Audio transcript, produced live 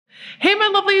Hey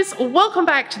my lovelies, welcome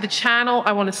back to the channel.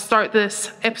 I want to start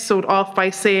this episode off by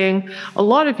saying a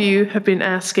lot of you have been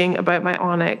asking about my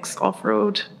Onyx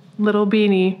off-road little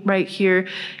beanie right here.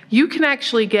 You can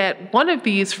actually get one of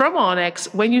these from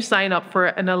Onyx when you sign up for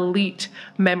an elite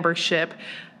membership.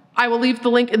 I will leave the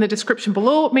link in the description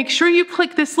below. Make sure you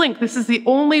click this link. This is the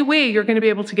only way you're going to be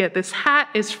able to get this hat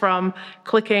is from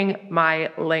clicking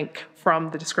my link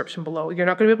from the description below. You're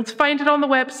not going to be able to find it on the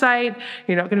website.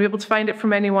 You're not going to be able to find it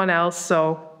from anyone else.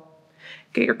 So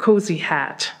get your cozy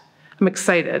hat. I'm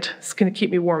excited. It's going to keep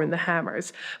me warm in the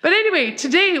hammers. But anyway,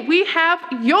 today we have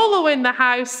YOLO in the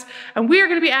house, and we are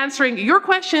going to be answering your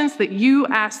questions that you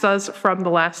asked us from the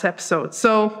last episode.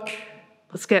 So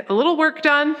let's get a little work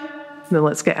done, and then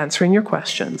let's get answering your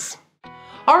questions.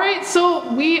 All right,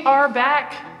 so we are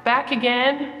back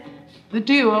again, the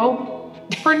duo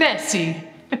for Nessie.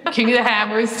 King of the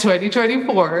Hammers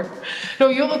 2024. No,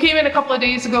 YOLO came in a couple of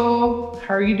days ago.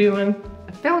 How are you doing?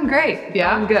 Feeling great.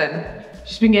 Yeah, I'm good.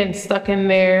 She's been getting stuck in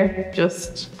there,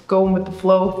 just going with the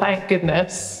flow, thank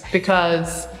goodness,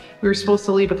 because we were supposed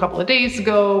to leave a couple of days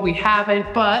ago. We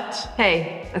haven't, but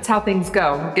hey, that's how things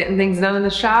go. We're getting things done in the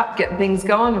shop, getting things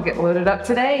going. We're getting loaded up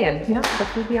today, and yeah,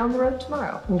 hopefully be on the road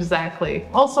tomorrow. Exactly.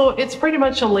 Also, it's pretty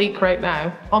much a lake right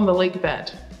now, on the lake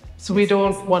bed. So we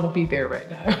don't want to be there right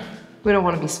now. We don't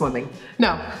want to be swimming.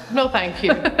 No, no thank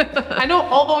you. I know,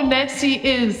 although Nessie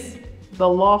is the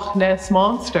Loch Ness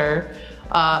Monster,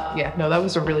 yeah, no, that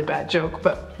was a really bad joke,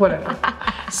 but whatever.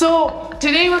 So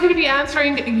today we're going to be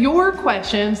answering your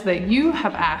questions that you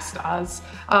have asked us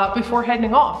before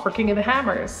heading off for King of the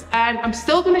Hammers. And I'm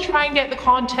still going to try and get the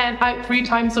content out 3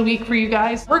 times a week for you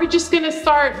guys. We're just going to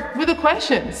start with the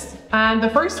questions. And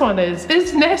the first one is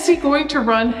Nessie going to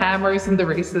run hammers in the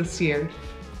race this year?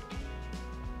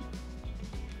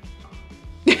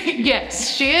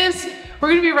 Yes, she is. We're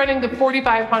going to be running the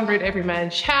 4,500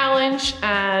 Everyman Challenge,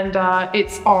 and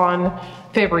it's on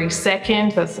February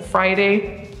 2nd. That's a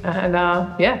Friday, and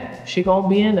yeah, she gonna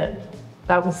be in it.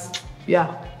 That was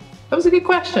a good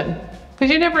question,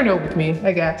 because you never know with me,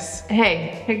 I guess.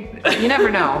 Hey, you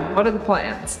never know. What are the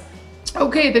plans?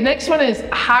 Okay, the next one is,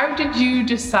 how did you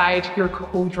decide your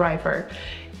co-driver?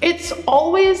 It's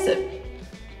always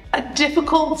a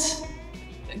difficult,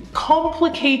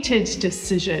 complicated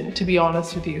decision, to be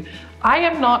honest with you. I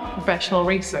am not a professional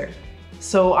racer,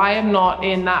 so I am not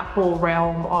in that whole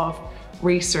realm of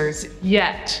racers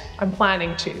yet. I'm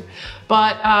planning to.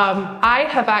 But I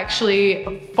have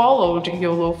actually followed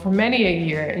YOLO for many a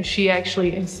year, and she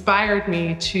actually inspired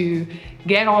me to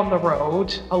get on the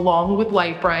road along with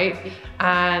Lightbright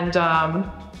and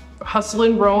Hustle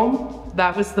and Roam.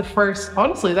 That was the first,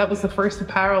 honestly, that was the first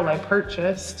apparel I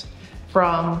purchased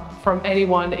from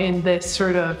anyone in this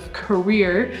sort of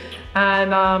career.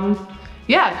 And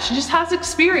yeah, she just has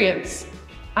experience,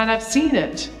 and I've seen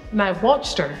it and I've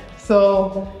watched her.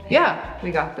 So yeah,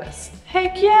 we got this.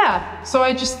 Heck yeah. So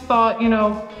I just thought, you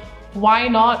know, why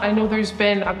not? I know there's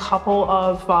been a couple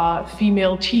of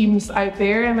female teams out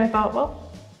there, and I thought,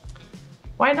 well,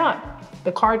 why not?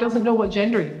 The car doesn't know what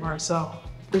gender you are, so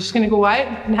we're just gonna go out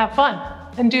and have fun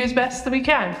and do as best that we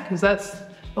can, because that's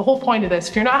the whole point of this.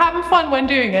 If you're not having fun when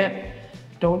doing it,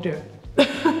 don't do it.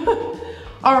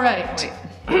 All right.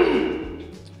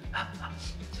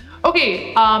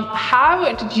 Okay,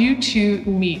 how did you two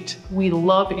meet? We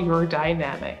love your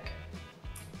dynamic.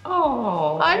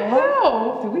 Oh, I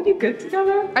know. Do we do good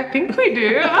together? I think we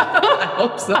do. I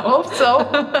hope so. I hope so.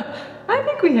 I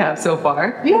think we have so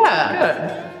far.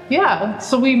 Yeah. Good. Yeah,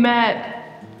 so we met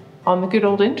on the good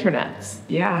old internets.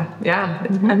 Yeah.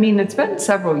 I mean, it's been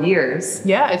several years.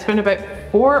 Yeah, it's been about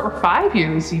 4 or 5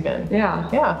 years even.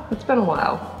 Yeah, it's been a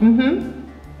while. Mm-hmm.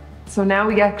 So now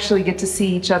we actually get to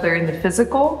see each other in the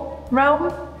physical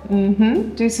realm.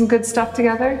 Mm-hmm. Do some good stuff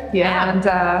together. Yeah. And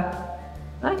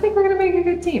I think we're gonna make a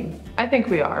good team. I think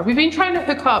we are. We've been trying to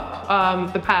hook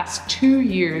up the past 2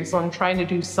 years on trying to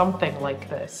do something like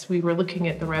this. We were looking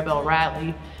at the Rebel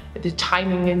Rally. The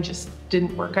timing just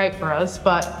didn't work out for us,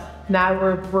 but now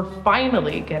we're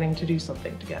finally getting to do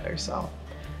something together. So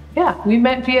yeah, we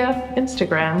met via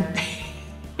Instagram.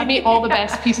 I meet all the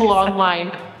best people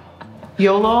online.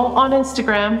 YOLO on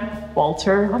Instagram,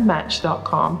 Walter on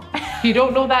Match.com. If you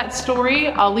don't know that story,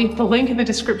 I'll leave the link in the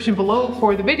description below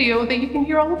for the video that you can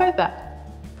hear all about that.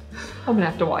 I'm gonna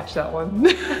have to watch that one. I'm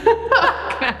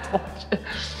gonna have to watch it.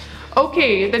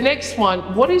 Okay, the next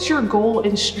one. What is your goal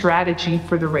and strategy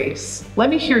for the race? Let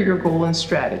me hear your goal and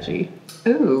strategy.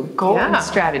 Ooh, goal and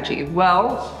strategy.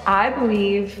 Well, I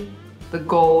believe the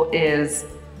goal is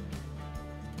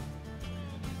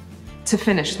to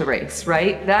finish the race,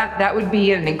 right? That would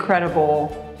be an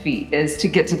incredible feat is to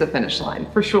get to the finish line.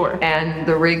 For sure. And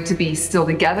the rig to be still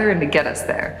together and to get us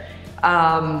there.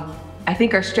 I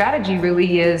think our strategy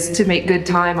really is to make good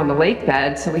time on the lake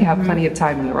bed so we have plenty of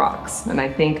time in the rocks. And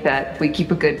I think that we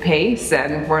keep a good pace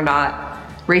and we're not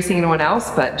racing anyone else,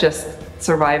 but just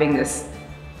surviving this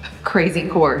crazy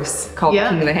course called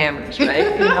King of the Hammers,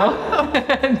 right? You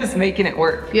know, just making it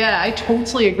work. Yeah, I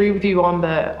totally agree with you on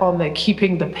the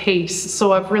keeping the pace.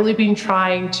 So I've really been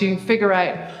trying to figure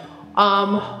out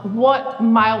what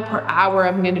mile per hour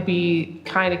I'm going to be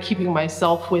kind of keeping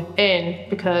myself within,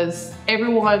 because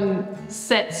everyone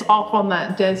sets off on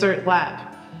that desert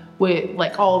lap with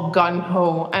like all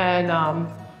gung-ho,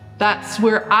 and that's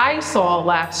where I saw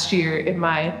last year in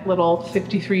my little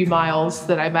 53 miles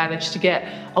that I managed to get.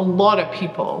 A lot of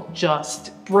people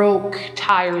just broke,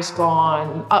 tires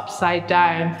gone, upside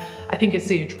down. I think it's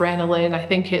the adrenaline. I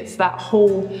think it's that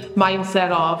whole mindset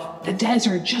of the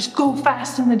desert, just go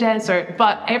fast in the desert.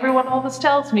 But everyone always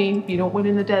tells me, you don't win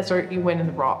in the desert, you win in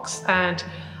the rocks. And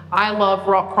I love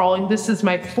rock crawling. This is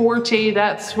my forte.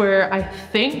 That's where I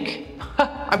think,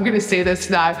 I'm gonna say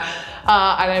this now,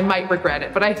 and I might regret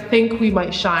it, but I think we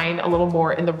might shine a little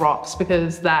more in the rocks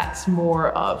because that's more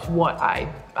of what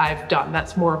I've done.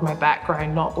 That's more of my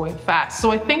background, not going fast.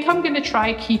 So I think I'm gonna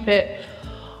try keep it.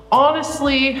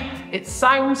 Honestly, it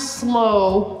sounds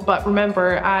slow, but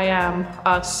remember, I am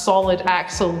a solid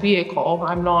axle vehicle.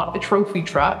 I'm not a trophy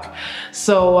truck.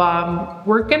 So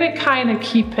we're gonna kind of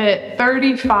keep it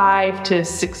 35 to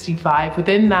 65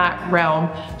 within that realm.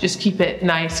 Just keep it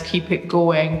nice, keep it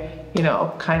going, you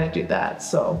know, kind of do that.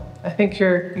 So I think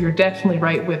you're definitely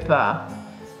right with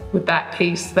that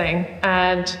pace thing.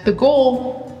 And the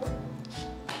goal,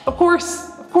 of course,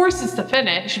 is to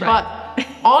finish, right. But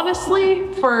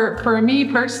honestly, for me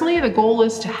personally, the goal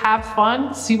is to have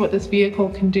fun, see what this vehicle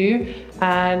can do,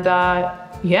 and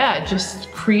yeah, just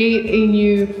create a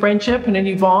new friendship and a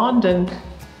new bond and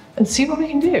see what we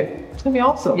can do. It's gonna be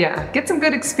awesome. Yeah, get some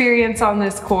good experience on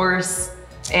this course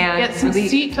and get some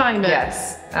seat time in.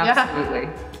 Yes, absolutely. Yeah.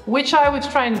 Which I was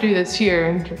trying to do this year,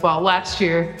 and well, last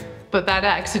year, but that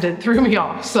accident threw me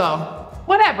off, so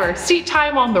whatever. Seat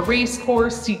time on the race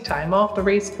course, seat time off the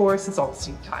race course, it's all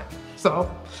seat time. So,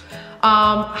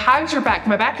 how's your back?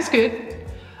 My back is good.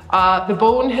 The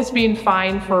bone has been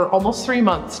fine for almost 3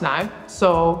 months now,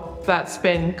 so that's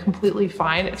been completely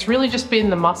fine. It's really just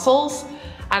been the muscles,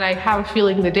 and I have a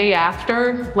feeling the day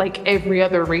after, like every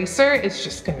other racer, it's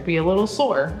just gonna be a little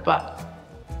sore, but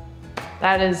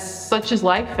that is such is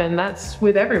life, and that's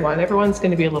with everyone. Everyone's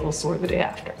gonna be a little sore the day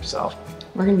after, so.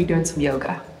 We're gonna be doing some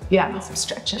yoga. Yeah. Some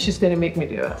stretching. She's gonna make me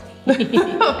do it.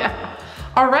 Yeah.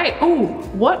 All right, ooh,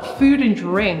 what food and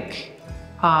drink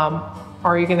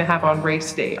are you gonna have on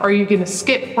race day? Are you gonna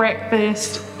skip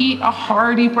breakfast, eat a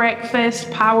hearty breakfast,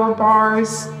 power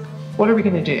bars? What are we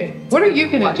gonna do? What are you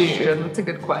gonna do? That's a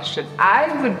good question.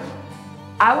 I would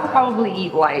probably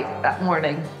eat light that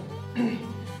morning.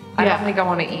 I don't think I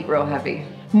wanna eat real heavy.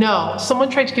 No, someone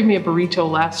tried to give me a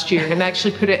burrito last year and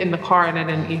actually put it in the car and I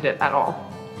didn't eat it at all.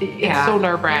 It's so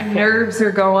nerve-wracking. Nerves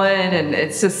are going and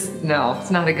it's just, no, it's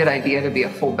not a good idea to be a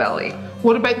full belly.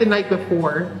 What about the night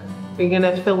before? Are you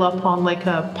gonna fill up on like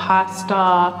a pasta,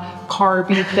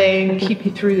 carby thing, keep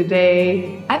you through the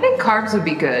day? I think carbs would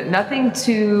be good. Nothing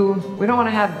too, we don't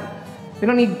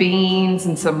need beans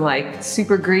and some like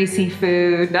super greasy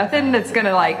food. Nothing that's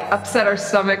gonna like upset our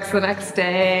stomachs the next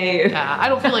day. Yeah, I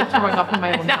don't feel like throwing up in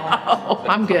my own mouth.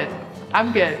 I'm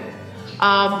good.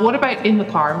 What about in the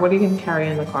car? What are you gonna carry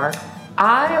in the car?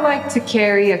 I like to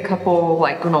carry a couple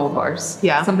like granola bars.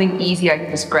 Yeah. Something easy I can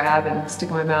just grab and stick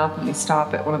in my mouth when we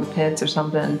stop at one of the pits or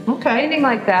something. Okay. Anything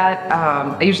like that.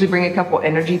 I usually bring a couple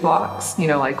energy blocks, you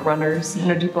know, like runners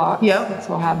energy blocks. Yep.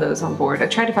 So I'll have those on board. I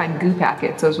try to find goo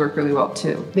packets. Those work really well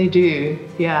too. They do,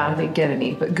 yeah. I don't get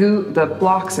any, but the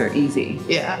blocks are easy.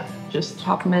 Yeah, just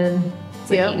Pop them in.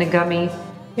 It's like eating a gummy.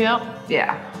 Yep.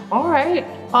 Yeah. All right.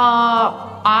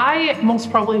 I most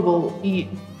probably will eat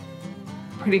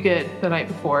pretty good the night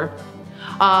before,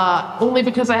 only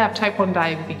because I have type 1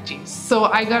 diabetes. So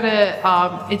I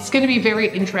gotta, it's gonna be very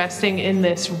interesting in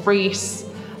this race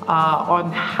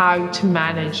on how to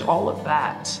manage all of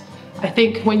that. I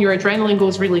think when your adrenaline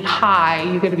goes really high,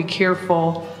 you gotta be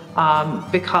careful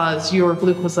because your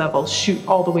glucose levels shoot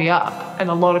all the way up. And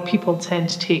a lot of people tend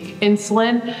to take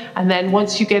insulin. And then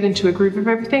once you get into a groove of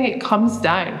everything, it comes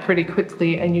down pretty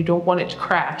quickly and you don't want it to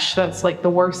crash. That's like the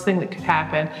worst thing that could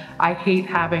happen. I hate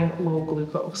having low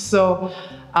glucose. So,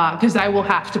 because I will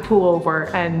have to pull over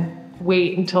and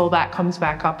wait until that comes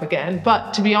back up again.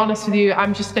 But to be honest with you,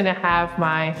 I'm just gonna have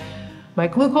my my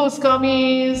glucose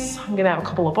gummies. I'm gonna have a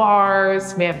couple of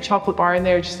bars, may have a chocolate bar in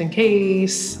there just in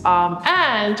case.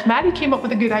 And Maddie came up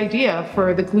with a good idea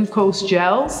for the glucose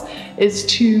gels, is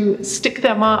to stick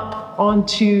them up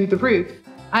onto the roof.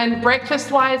 And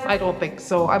breakfast wise, I don't think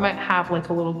so. I might have like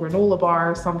a little granola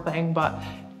bar or something, but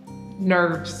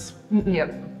nerves.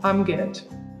 Yep. I'm good.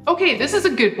 Okay, this is a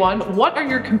good one. What are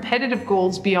your competitive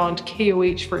goals beyond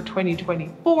KOH for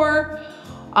 2024?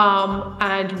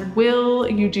 And will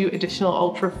you do additional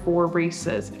Ultra 4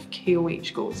 races if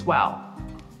KOH goes well?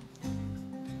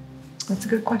 That's a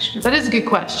good question. That is a good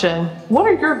question. What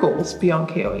are your goals beyond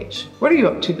KOH? What are you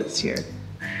up to this year?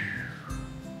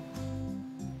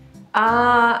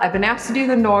 I've been asked to do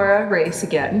the Nora race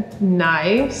again.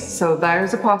 Nice. So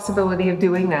there's a possibility of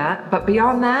doing that. But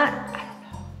beyond that,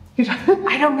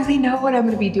 I don't really know what I'm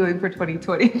going to be doing for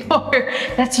 2024.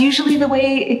 That's usually the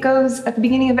way it goes at the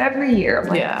beginning of every year. I'm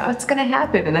like, what's going to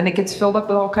happen? And then it gets filled up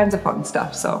with all kinds of fun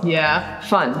stuff. So yeah,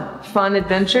 fun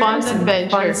adventures,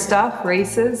 fun stuff,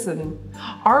 races. And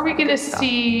are we going to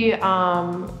see you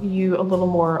a little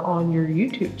more on your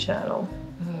YouTube channel?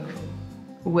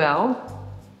 Well,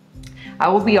 I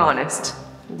will be honest.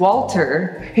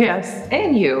 Walter, yes,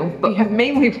 and you, but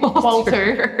mainly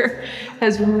Walter,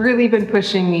 has really been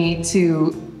pushing me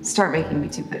to start making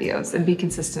YouTube videos and be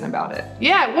consistent about it.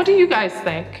 Yeah, what do you guys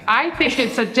think? I think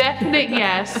it's a definite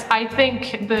yes. I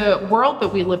think the world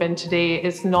that we live in today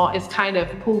is kind of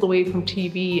pulled away from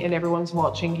TV and everyone's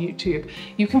watching YouTube.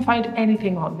 You can find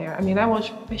anything on there. I mean, I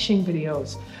watch fishing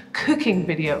videos, cooking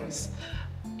videos,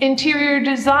 interior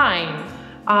design,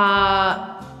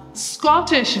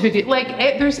 Scottish video, like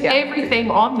there's everything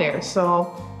on there.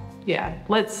 So yeah,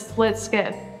 let's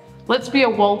be a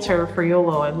Walter for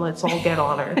YOLO and let's all get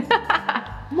on her.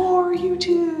 More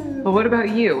YouTube. Well, what about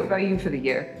you? What about you for the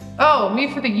year? Oh,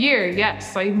 me for the year,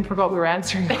 yes. I even forgot we were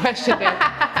answering the question there.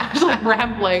 I was like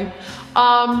rambling.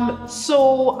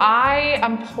 So I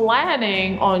am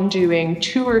planning on doing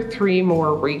 2 or 3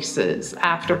 more races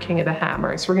after King of the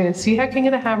Hammers. We're gonna see how King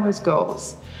of the Hammers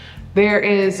goes. There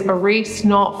is a race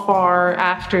not far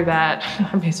after that,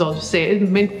 I may as well just say it,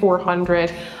 mid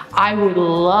 400. I would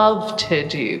love to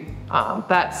do.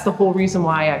 That's the whole reason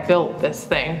why I built this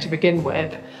thing to begin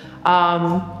with.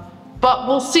 But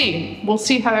we'll see. We'll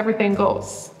see how everything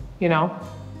goes, you know?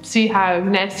 See how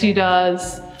Nessie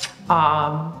does,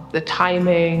 the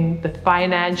timing, the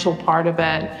financial part of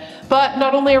it. But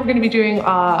not only are we gonna be doing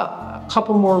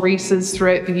couple more races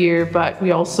throughout the year, but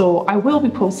I will be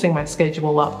posting my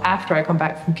schedule up after I come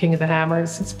back from King of the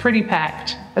Hammers. It's pretty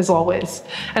packed, as always,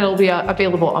 and it'll be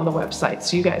available on the website,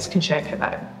 so you guys can check it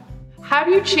out. Have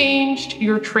you changed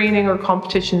your training or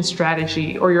competition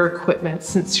strategy or your equipment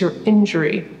since your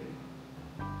injury?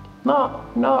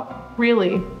 Not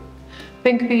really. I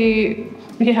think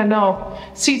no.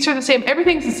 Seats are the same.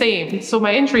 Everything's the same. So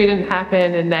my injury didn't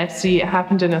happen in Nessie. It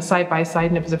happened in a side-by-side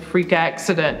and it was a freak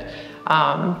accident.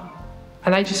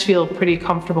 And I just feel pretty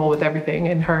comfortable with everything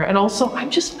in her. And also,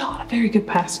 I'm just not a very good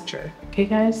passenger. Okay,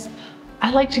 guys? I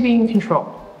like to be in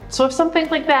control. So if something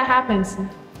like that happens,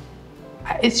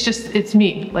 it's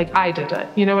me. Like, I did it.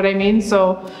 You know what I mean?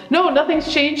 So, no,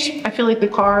 nothing's changed. I feel like the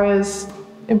car is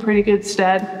in pretty good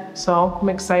stead. So I'm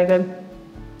excited.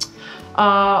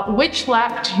 Which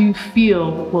lap do you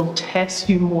feel will test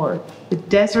you more, the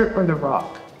desert or the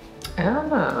rock?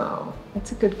 Oh,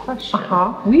 that's a good question.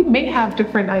 We may have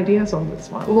different ideas on this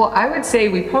one. Well, I would say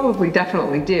we probably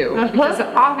definitely do. Because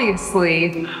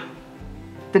obviously,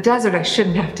 the desert I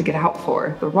shouldn't have to get out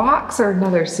for. The rocks are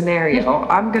another scenario.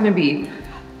 I'm gonna be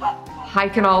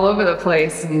hiking all over the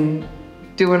place and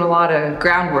doing a lot of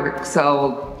groundwork.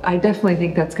 So I definitely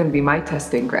think that's going to be my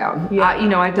testing ground. Yeah. You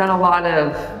know, I've done a lot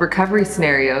of recovery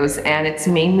scenarios and it's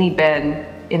mainly been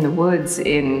in the woods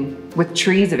with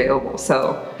trees available.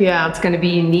 So yeah, it's going to be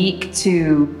unique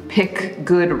to pick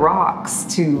good rocks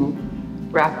to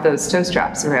wrap those toe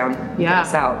straps around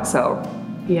us out. So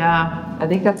yeah, I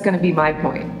think that's going to be my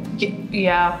point.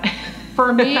 Yeah.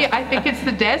 For me, I think it's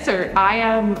the desert. I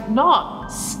am not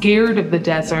scared of the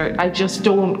desert. I just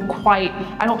don't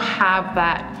have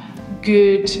that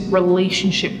good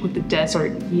relationship with the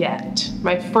desert yet.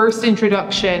 My first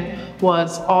introduction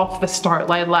was off the start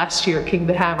line last year, King of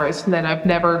the Hammers, and then I've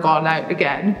never gone out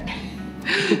again.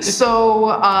 So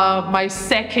my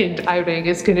second outing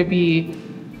is gonna be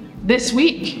this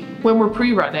week when we're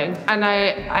pre-running. And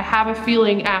I have a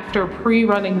feeling after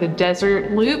pre-running the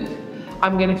desert loop,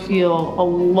 I'm gonna feel a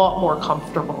lot more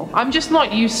comfortable. I'm just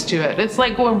not used to it. It's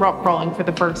like going rock crawling for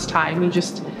the first time. You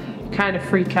just kind of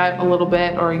freak out a little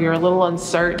bit, or you're a little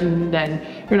uncertain and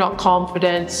you're not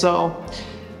confident. So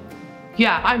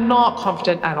Yeah, I'm not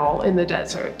confident at all in the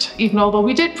desert. Even although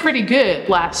we did pretty good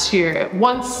last year.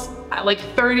 Once, like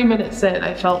 30 minutes in,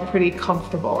 I felt pretty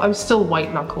comfortable. I was still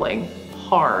white knuckling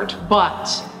hard, but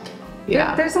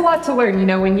yeah. There's a lot to learn, you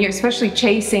know, when you're especially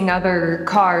chasing other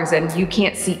cars and you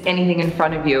can't see anything in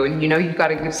front of you, and you know you've got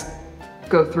to just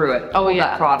go through it. Oh yeah.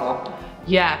 That throttle.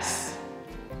 Yes.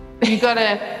 You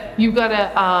gotta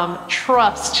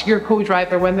trust your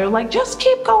co-driver when they're like, just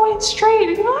keep going straight,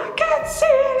 and you're like, I can't see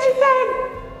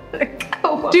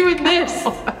anything. Doing this.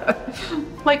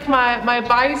 Like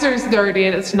my visor's dirty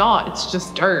and it's not, it's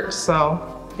just dirt.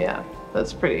 So yeah,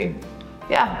 that's pretty,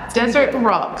 yeah, desert and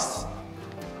rocks.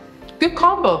 Good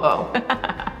combo though.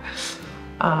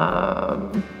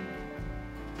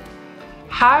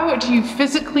 How do you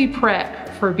physically prep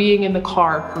for being in the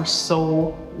car for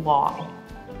so long?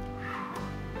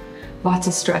 Lots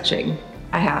of stretching.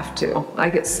 I have to.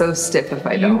 I get so stiff if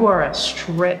I don't. You are a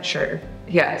stretcher.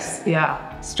 Yes.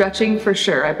 Yeah. Stretching for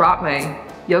sure. I brought my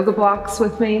yoga blocks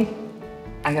with me.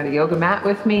 I got a yoga mat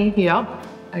with me. Yep.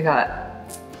 I got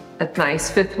a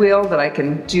nice fifth wheel that I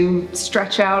can do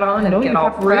stretch out on and get all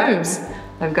prepped.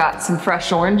 I've got some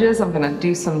fresh oranges. I'm gonna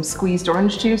do some squeezed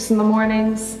orange juice in the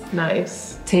mornings.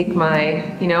 Nice. Take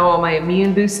my, you know, all my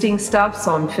immune boosting stuff,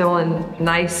 so I'm feeling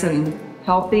nice and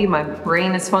healthy. My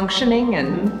brain is functioning,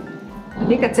 and I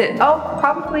think that's it. Oh,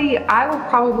 I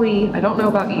don't know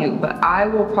about you, but I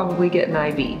will probably get an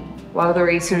IV. A lot of the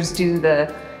racers do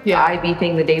the IV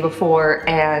thing the day before,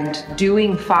 and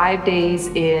doing 5 days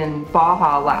in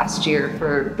Baja last year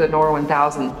for the NOR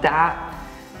 1000, that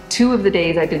 2 of the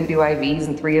days I didn't do IVs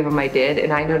and 3 of them I did,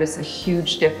 and I noticed a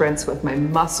huge difference with my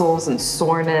muscles and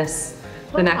soreness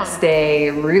the next day.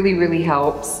 It really, really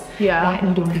helps. Yeah.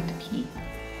 And you don't have to pee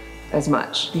as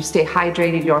much. You stay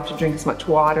hydrated, you don't have to drink as much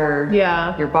water.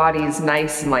 Yeah. Your body's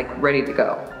nice and like ready to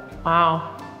go.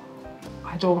 Wow.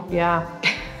 What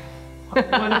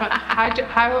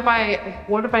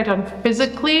have I done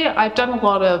physically? I've done a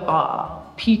lot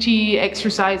of PT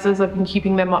exercises. I've been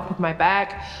keeping them up with my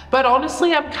back. But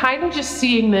honestly, I'm kind of just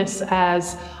seeing this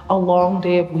as a long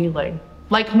day of wheeling.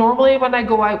 Like normally when I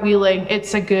go out wheeling,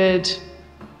 it's a good,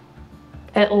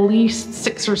 at least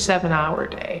 6 or 7 hour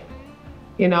day,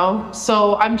 you know?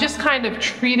 So I'm just kind of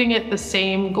treating it the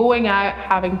same, going out,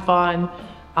 having fun,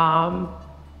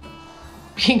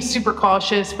 being super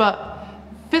cautious. But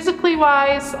physically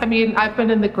wise, I mean, I've been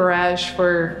in the garage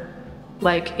for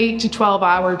like 8 to 12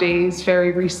 hour days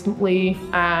very recently,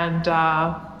 and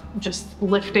just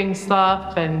lifting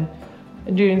stuff and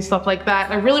doing stuff like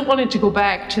that. I really wanted to go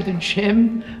back to the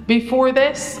gym before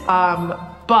this,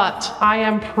 but I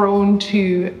am prone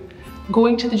to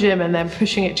going to the gym and then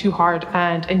pushing it too hard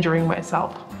and injuring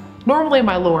myself. Normally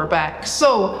my lower back,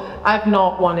 so I've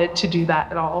not wanted to do that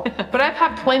at all. But I've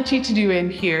had plenty to do in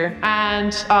here,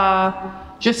 and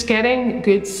just getting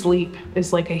good sleep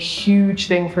is like a huge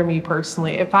thing for me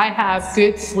personally. If I have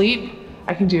good sleep,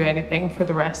 I can do anything for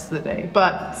the rest of the day.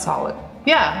 But solid.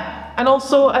 Yeah, and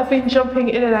also I've been jumping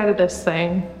in and out of this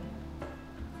thing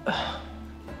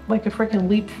like a freaking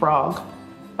leapfrog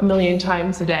a million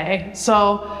times a day.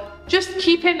 So just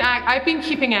I've been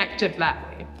keeping active that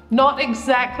way. Not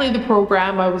exactly the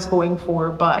program I was going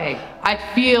for, but I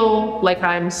feel like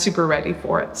I'm super ready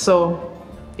for it. So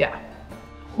yeah.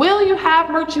 Will you have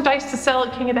merchandise to sell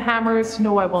at King of the Hammers?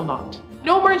 No, I will not.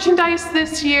 No merchandise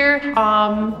this year,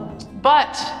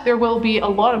 but there will be a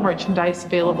lot of merchandise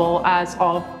available as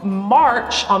of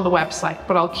March on the website,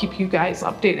 but I'll keep you guys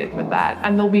updated with that.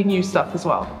 And there'll be new stuff as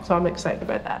well, so I'm excited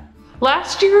about that.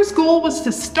 Last year's goal was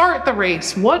to start the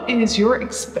race. What is your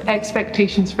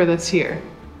expectations for this year?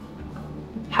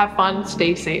 Have fun,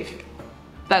 stay safe.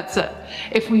 That's it.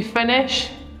 If we finish,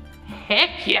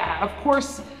 heck yeah, of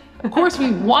course we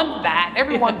want that.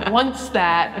 Everyone wants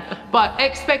that. But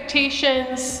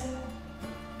expectations,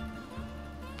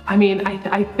 I mean,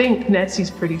 I think Nessie's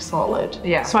pretty solid.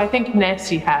 Yeah. So I think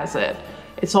Nessie has it.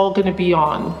 It's all going to be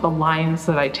on the lines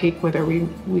that I take, whether we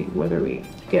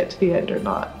get to the end or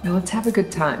not. Now let's have a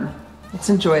good time. Let's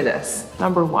enjoy this.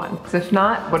 Number one. Because if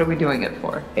not, what are we doing it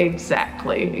for?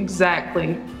 Exactly.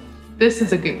 This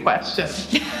is a good question.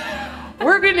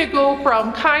 We're gonna go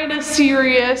from kind of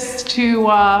serious to,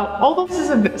 although this is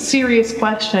a serious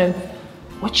question,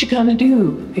 what you gonna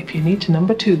do if you need to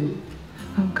number 2?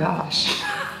 Oh gosh.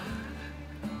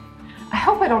 I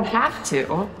hope I don't have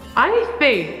to. I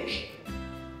think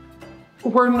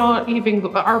we're not even,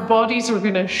 our bodies are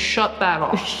gonna shut that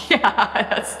off.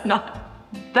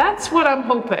 That's what I'm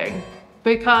hoping.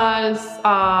 Because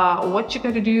what you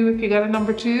gotta do if you got a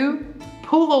number 2?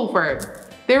 Pull over.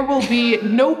 There will be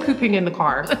no pooping in the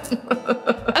car.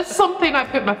 That's something I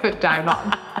put my foot down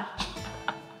on.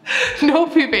 No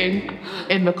pooping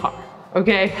in the car,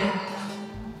 okay?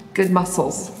 Good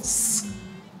muscles.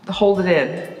 Hold it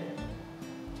in.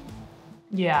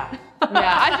 Yeah.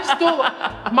 Yeah, I just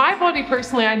don't, my body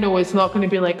personally, I know it's not going to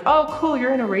be like, oh, cool,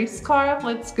 you're in a race car,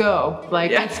 let's go.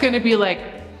 Like, it's going to be like,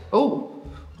 oh,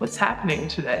 what's happening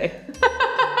today?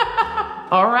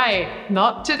 All right,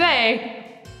 not today.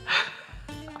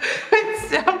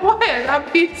 What?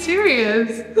 I'm being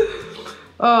serious.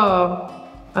 Oh,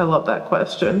 I love that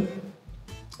question.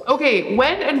 Okay,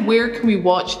 when and where can we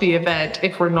watch the event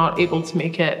if we're not able to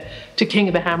make it to King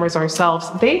of the Hammers ourselves?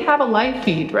 They have a live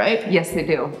feed, right? Yes, they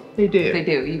do. They do. They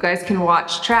do. You guys can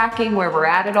watch tracking where we're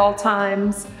at all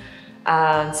times,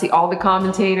 see all the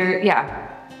commentator. Yeah,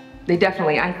 they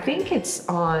definitely. I think it's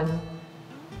on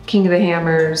King of the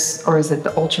Hammers, or is it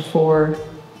the Ultra 4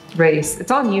 race?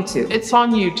 It's on YouTube. It's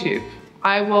on YouTube.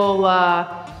 I will,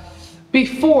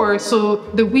 so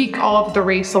the week of the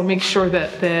race, I'll make sure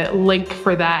that the link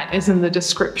for that is in the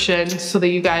description so that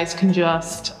you guys can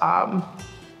just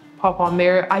pop on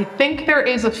there. I think there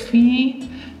is a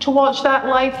fee to watch that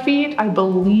live feed. I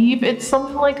believe it's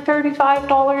something like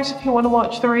 $35 if you want to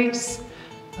watch the race.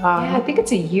 Yeah, I think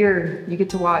it's a year you get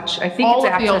to watch. I think it's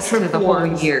access to the whole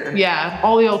year. Yeah,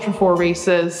 all the Ultra 4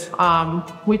 races,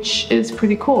 which is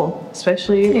pretty cool,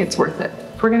 especially I think it's worth it.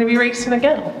 If we're going to be racing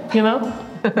again, you know?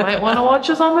 Might want to watch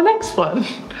us on the next one.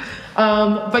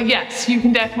 But yes, you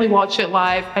can definitely watch it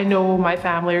live. I know my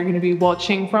family are going to be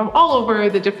watching from all over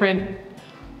the different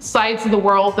sides of the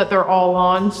world that they're all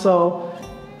on. So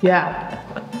yeah,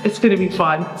 it's going to be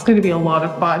fun. It's going to be a lot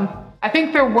of fun. I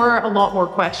think there were a lot more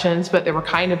questions, but they were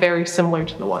kind of very similar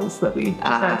to the ones that we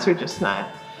answered just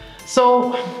now.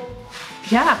 So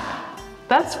yeah,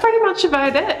 that's pretty much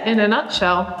about it in a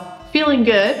nutshell. Feeling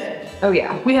good. Oh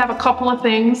yeah. We have a couple of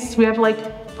things. We have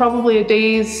like probably a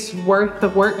day's worth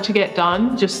of work to get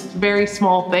done. Just very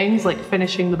small things like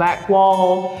finishing the back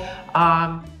wall,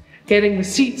 getting the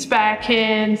seats back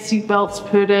in, seat belts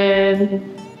put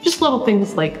in, just little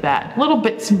things like that. Little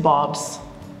bits and bobs.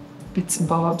 Bits and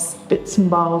bobs. Bits and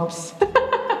bobs.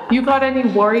 You got any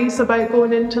worries about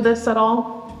going into this at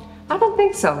all? I don't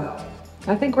think so.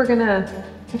 I think I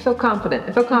feel confident.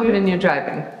 I feel confident in your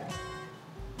driving.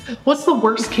 What's the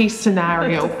worst case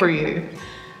scenario for you?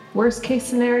 Worst case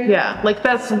scenario? Yeah, like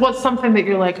what's something that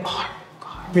you're like, oh,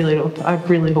 God, I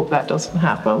really hope that doesn't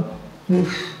happen.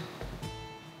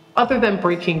 Other than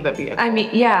breaking the vehicle. I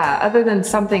mean, yeah, other than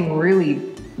something really,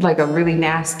 like a really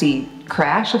nasty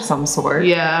crash of some sort.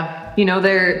 Yeah. You know,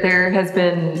 there has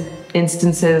been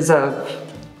instances of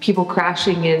people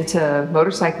crashing into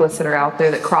motorcyclists that are out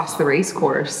there that cross the race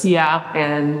course. Yeah.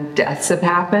 And deaths have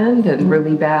happened and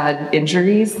really bad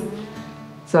injuries.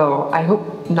 So I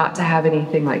hope not to have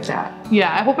anything like that.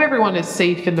 Yeah, I hope everyone is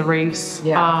safe in the race.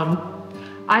 Yeah.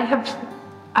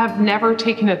 I've never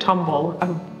taken a tumble. I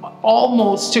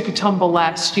almost took a tumble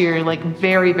last year, like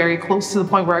very, very close to the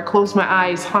point where I closed my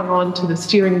eyes, hung on to the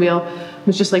steering wheel. It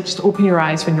was just like, just open your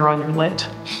eyes when you're on your lid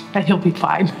and you'll be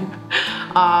fine.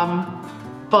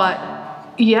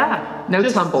 But yeah. No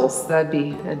tumbles, that'd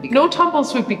be good. No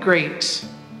tumbles would be great.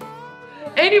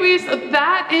 Anyways,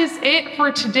 that is it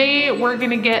for today. We're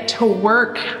gonna get to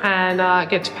work and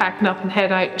get to packing up and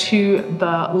head out to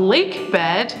the lake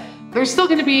bed. There's still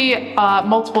gonna be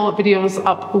multiple videos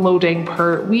uploading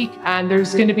per week, and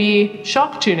there's gonna be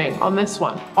shock tuning on this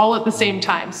one, all at the same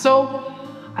time. So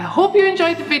I hope you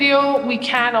enjoyed the video. We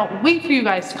cannot wait for you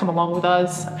guys to come along with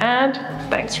us, and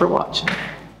thanks for watching.